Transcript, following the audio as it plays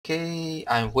Okay,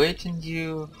 I'm waiting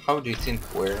you. How do you think?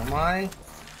 Where am I?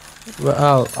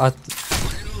 Well,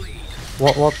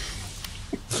 what?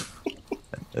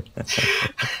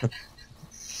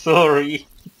 Sorry.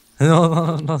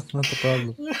 No, not a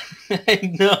problem.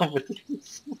 I know, but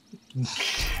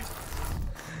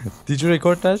Did you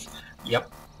record that?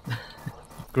 yep.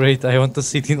 Great, I want to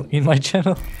see it in my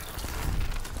channel.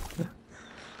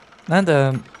 And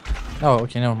oh,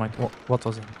 okay, never mind. What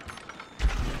was it?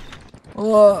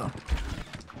 Oh.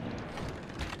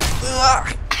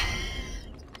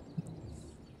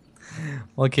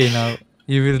 Okay, now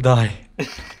you will die.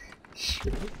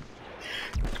 Sure.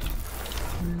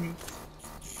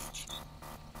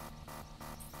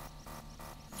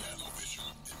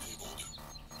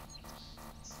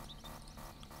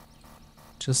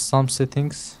 Just some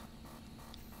settings.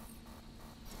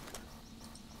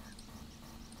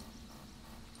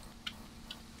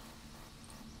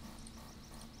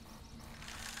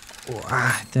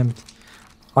 Oh, damn it!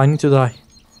 I need to die.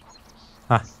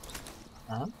 Ah,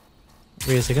 Huh?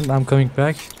 wait a second. I'm coming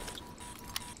back.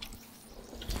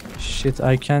 Shit,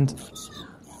 I can't.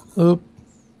 Oop.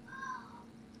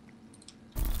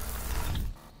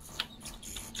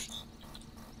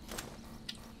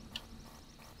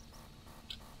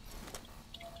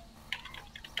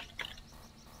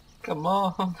 Come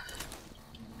on.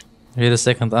 Wait a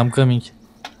second. I'm coming.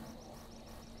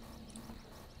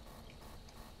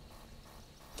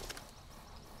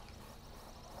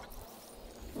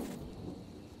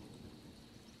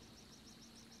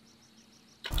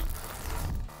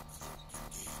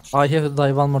 I have to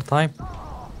die one more time.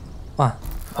 Ah,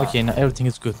 okay, now everything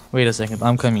is good. Wait a second,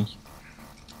 I'm coming.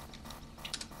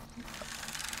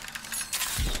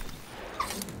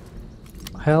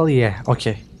 Hell yeah,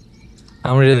 okay.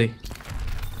 I'm ready.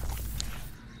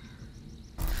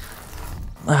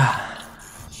 Ah.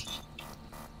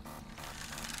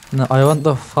 Now I want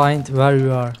to find where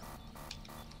you are.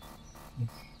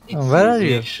 It's Where are easy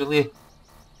you? actually.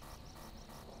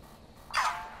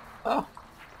 Oh,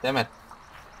 damn it.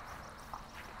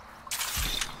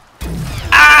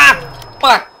 Ah!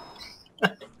 Fuck!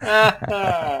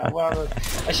 Well,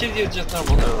 I should use just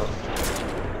normal arrow.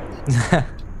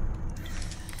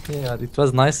 Yeah, it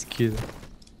was nice kill.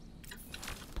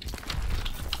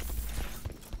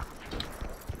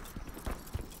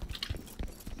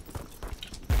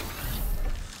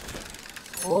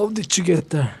 How did you get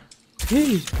there?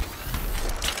 Hey.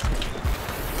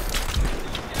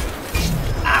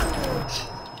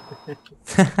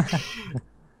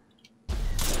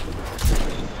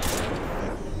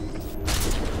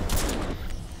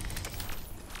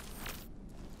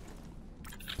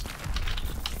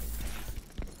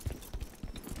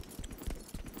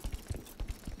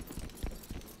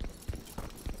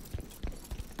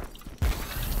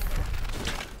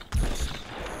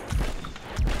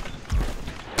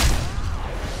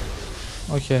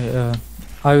 Okay,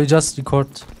 I will just record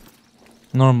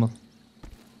normal.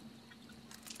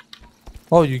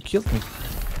 Oh, you killed me.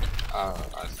 I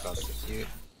thought it was you.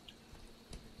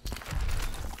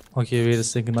 Okay, wait a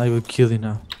second, I will kill you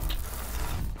now.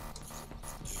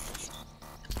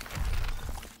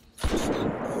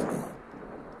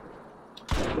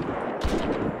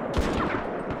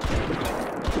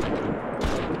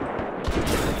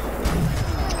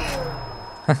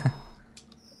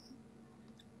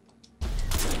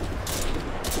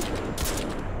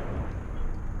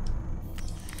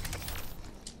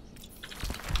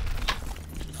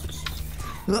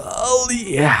 Oh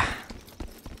yeah.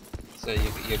 So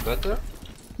you got there?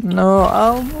 No,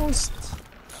 almost.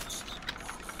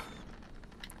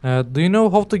 Do you know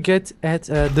how to get at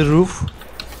the roof?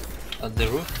 On the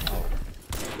roof? Oh.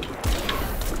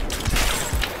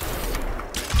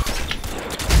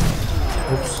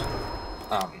 Oops.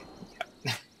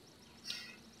 Yeah.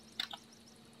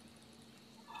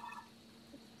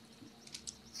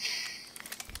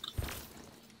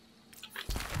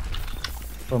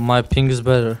 But my ping is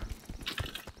better.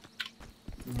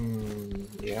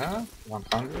 Yeah,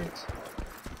 100.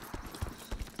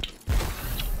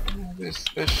 This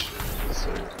special.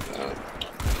 So,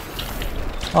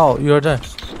 Oh, you're there.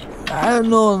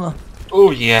 No.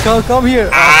 oh yeah. Come here.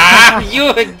 Ah, you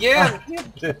again.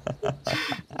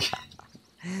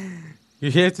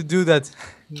 You have to do that.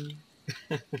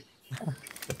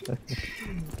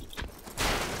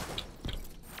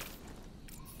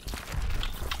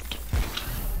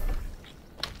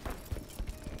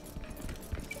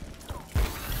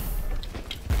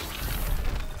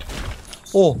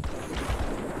 Oh.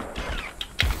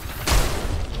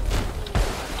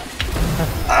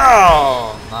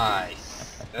 Oh,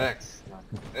 nice. Excellent.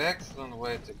 Excellent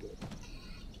way to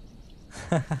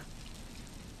go.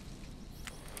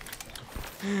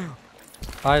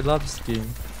 I love this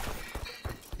game.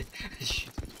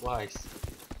 Shoot it twice.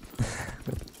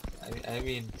 I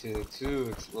mean two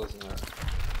explosions.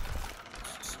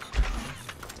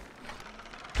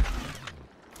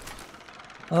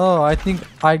 Oh, I think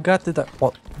I got it.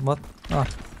 What? What? Ah.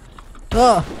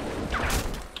 Ah!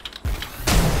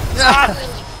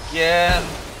 Again.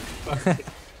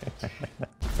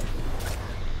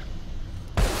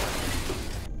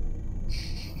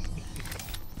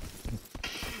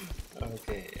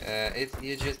 Okay,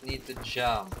 you just need to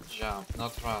jump,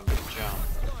 not run, but jump.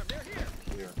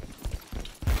 Here.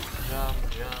 Jump,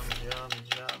 and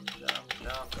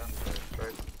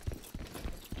right.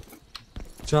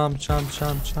 Jump.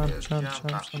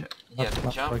 Yeah,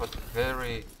 jump, but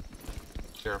very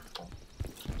careful.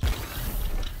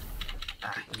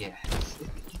 Ah, yeah.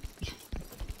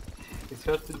 It's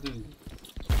hard to do.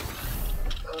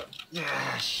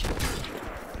 Yeah, shit.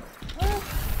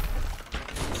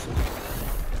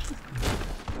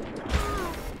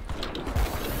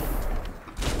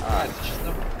 Ah, it's just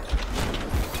no.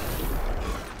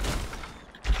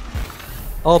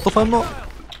 Out of ammo.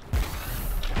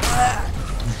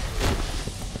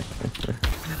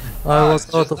 I was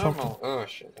it's out just of ammo. normal. Oh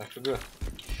shit, I forgot.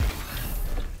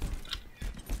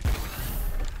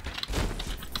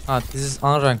 Ah, this is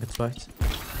unranked, right?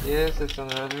 Yes, it's on.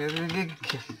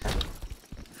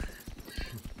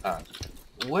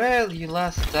 Well, you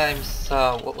last time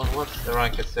saw what's the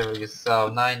rank server you saw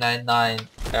 999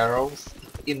 arrows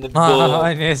in the bow.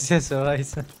 Yes,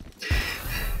 alright.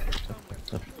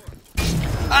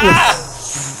 Ah!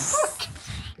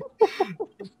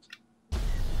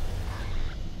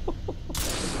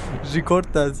 Record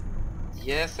that.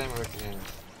 Yes, I'm recording.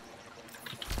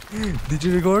 Did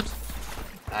you record?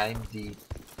 I'm deep.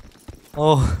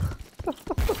 Oh.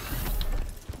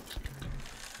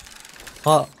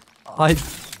 I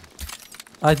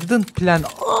didn't plan.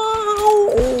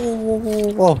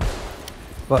 Oh.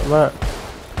 But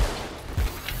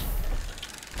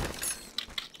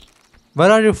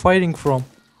where are you fighting from?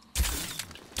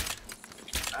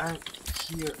 I'm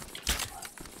here.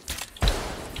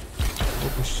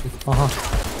 Oh shit. I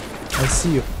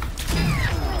see you.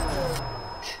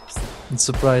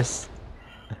 Surprise.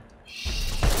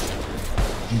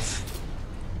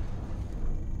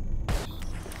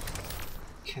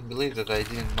 Can't believe that I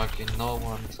didn't mark you no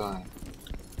one time.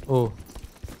 Oh.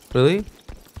 Really?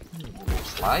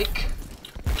 Looks like.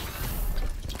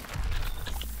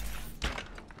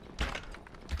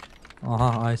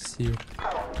 I see you.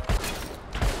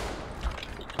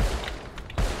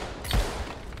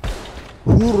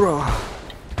 Hoorah!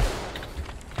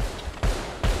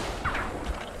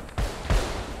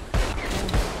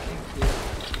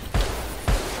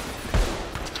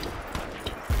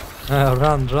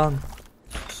 Run.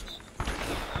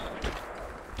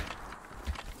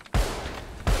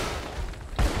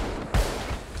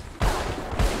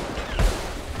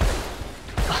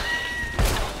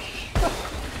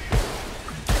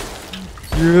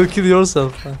 You will kill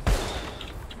yourself. Huh?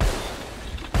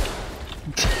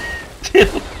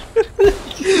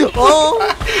 Oh!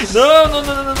 No.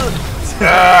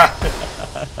 Ah!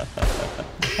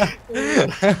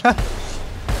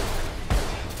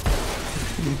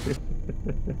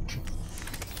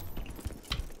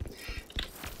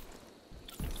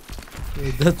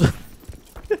 That one.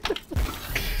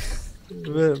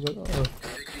 Where?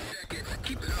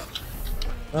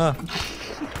 Ah.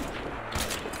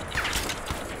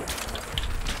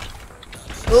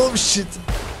 Oh shit!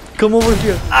 Come over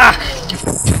here.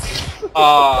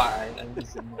 I'm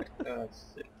missing my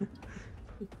shit.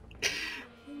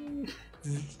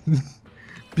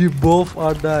 We both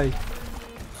are die.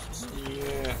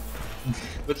 Yeah.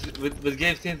 But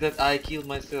Gabe thinks that I killed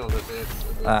myself, that it's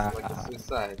like a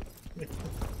suicide.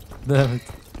 Damn it.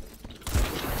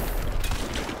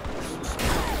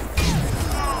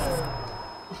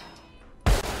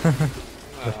 No,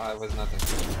 I was not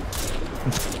afraid.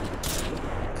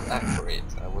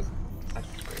 I wasn't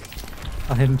afraid.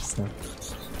 I understand.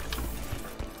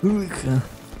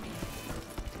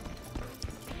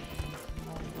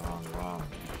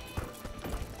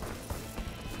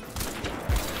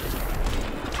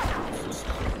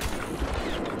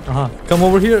 Wrong. Come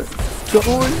over here. Come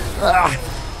over here. Ah.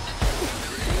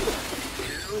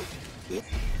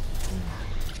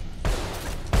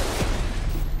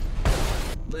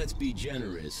 Let's be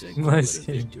generous and Nice call it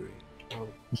a game. victory.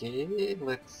 Okay,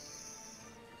 let's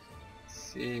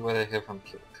see what I have on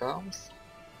kill cams.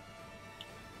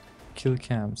 Kill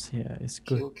cams, yeah, it's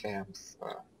good. Kill cams.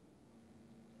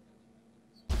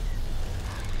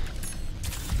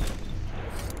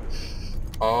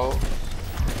 Oh,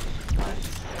 nice.